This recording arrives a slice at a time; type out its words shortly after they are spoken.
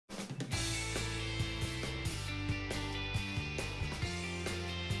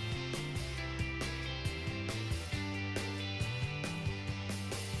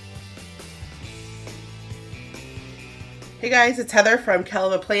Hey guys, it's Heather from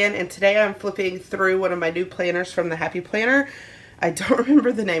Kell Plan, and today I'm flipping through one of my new planners from the Happy Planner. I don't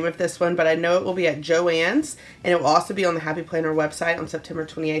remember the name of this one, but I know it will be at Joann's, and it will also be on the Happy Planner website on September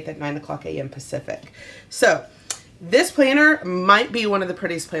 28th at 9 o'clock a.m. Pacific. So, this planner might be one of the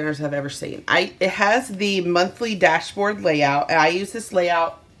prettiest planners I've ever seen. It has the monthly dashboard layout, and I use this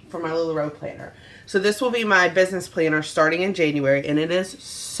layout for my little row planner. So this will be my business planner starting in January, and it is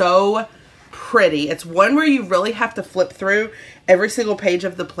so pretty. It's one where you really have to flip through every single page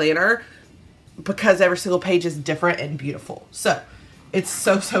of the planner because every single page is different and beautiful. So it's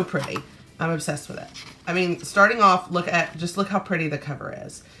so pretty. I'm obsessed with it. I mean, starting off, look how pretty the cover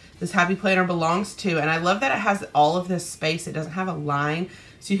is. This Happy Planner belongs to, and I love that it has all of this space. It doesn't have a line,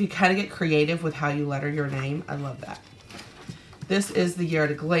 so you can kind of get creative with how you letter your name. I love that. This is the year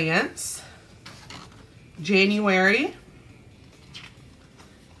at a glance. January.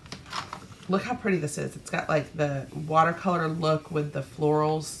 Look how pretty this is. It's got like the watercolor look with the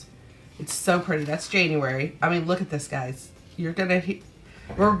florals. It's so pretty. That's January. I mean, look at this, guys.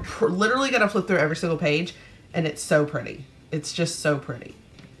 We're literally gonna flip through every single page, and it's so pretty. It's just so pretty.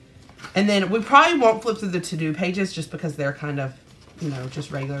 And then we probably won't flip through the to-do pages just because they're kind of, you know,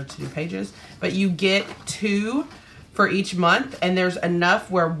 just regular to-do pages. But you get 2 for each month, and there's enough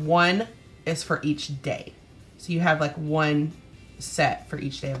where 1 is for each day. So you have like 1 set for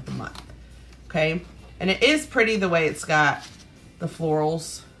each day of the month. Okay, and it is pretty the way it's got the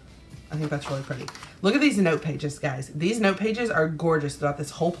florals. I think that's really pretty. Look at these note pages, guys. These note pages are gorgeous throughout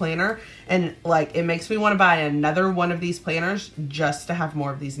this whole planner, and like it makes me want to buy another one of these planners just to have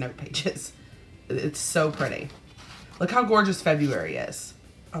more of these note pages. It's so pretty. Look how gorgeous February is.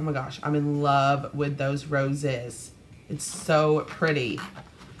 Oh my gosh, I'm in love with those roses. It's so pretty.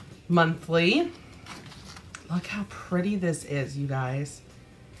 Monthly. Look how pretty this is, you guys.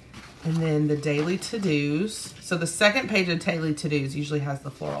 And then the daily to-dos. So the second page of daily to-dos usually has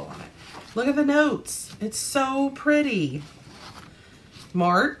the floral on it. Look at the notes. It's so pretty.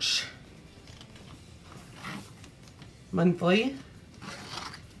 March. Monthly.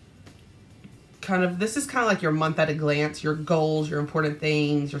 This is kind of like your month at a glance. Your goals, your important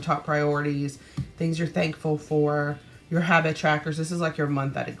things, your top priorities, things you're thankful for, your habit trackers. This is like your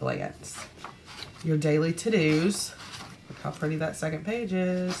month at a glance. Your daily to-dos. Look how pretty that second page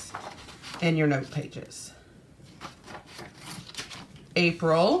is. And your note pages.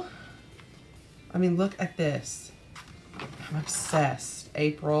 April. I mean, look at this. I'm obsessed.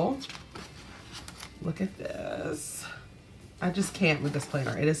 April. Look at this. I just can't with this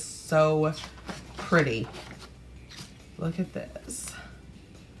planner. It is so pretty. Look at this.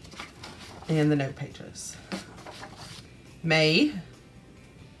 And the note pages. May.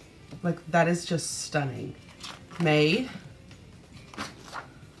 Like, that is just stunning. May.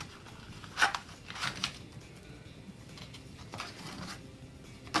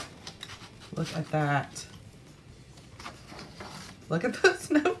 Look at that. Look at those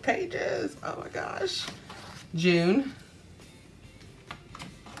note pages. Oh my gosh. June.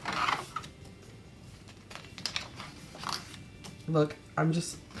 Look,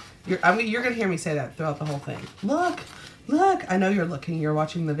 you're gonna hear me say that throughout the whole thing. Look. I know you're looking, you're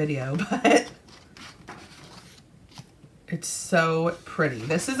watching the video, but it's so pretty.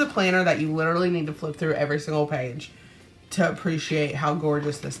 This is a planner that you literally need to flip through every single page to appreciate how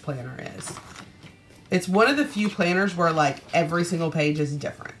gorgeous this planner is. It's one of the few planners where like every single page is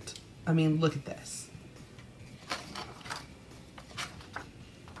different. I mean, look at this.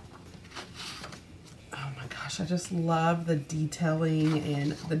 Oh my gosh, I just love the detailing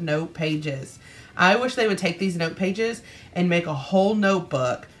and the note pages. I wish they would take these note pages and make a whole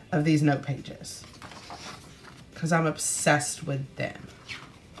notebook of these note pages, because I'm obsessed with them.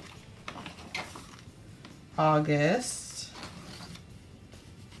 August.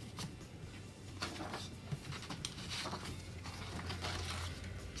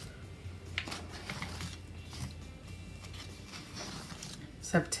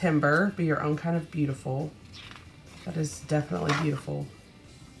 September, be your own kind of beautiful. That is definitely beautiful.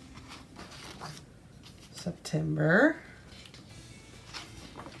 September.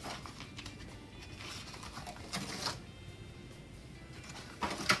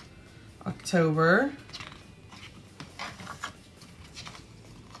 October.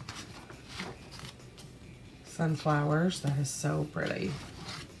 Sunflowers. That is so pretty.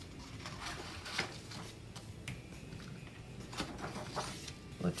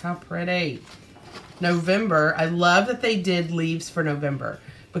 Look how pretty. November. I love that they did leaves for November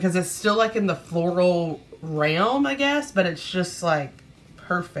because it's still like in the floral realm, I guess, but it's just like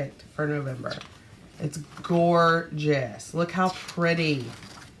perfect for November. It's gorgeous. Look how pretty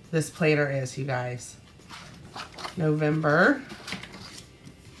this planner is, you guys. November.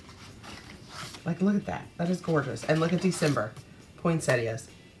 Like, look at that. That is gorgeous. And look at December. Poinsettias.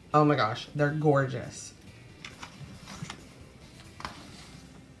 Oh my gosh, they're gorgeous.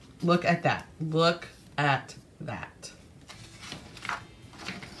 Look at that. Look at that.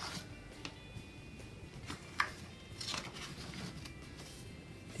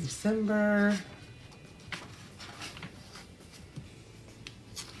 December.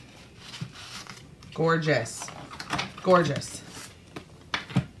 Gorgeous. Gorgeous.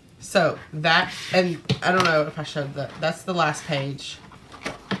 So that, and I don't know if I showed that's the last page.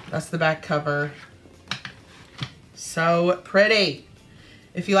 That's the back cover. So pretty.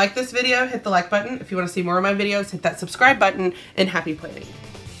 If you like this video, hit the like button. If you want to see more of my videos, hit that subscribe button, and happy planning.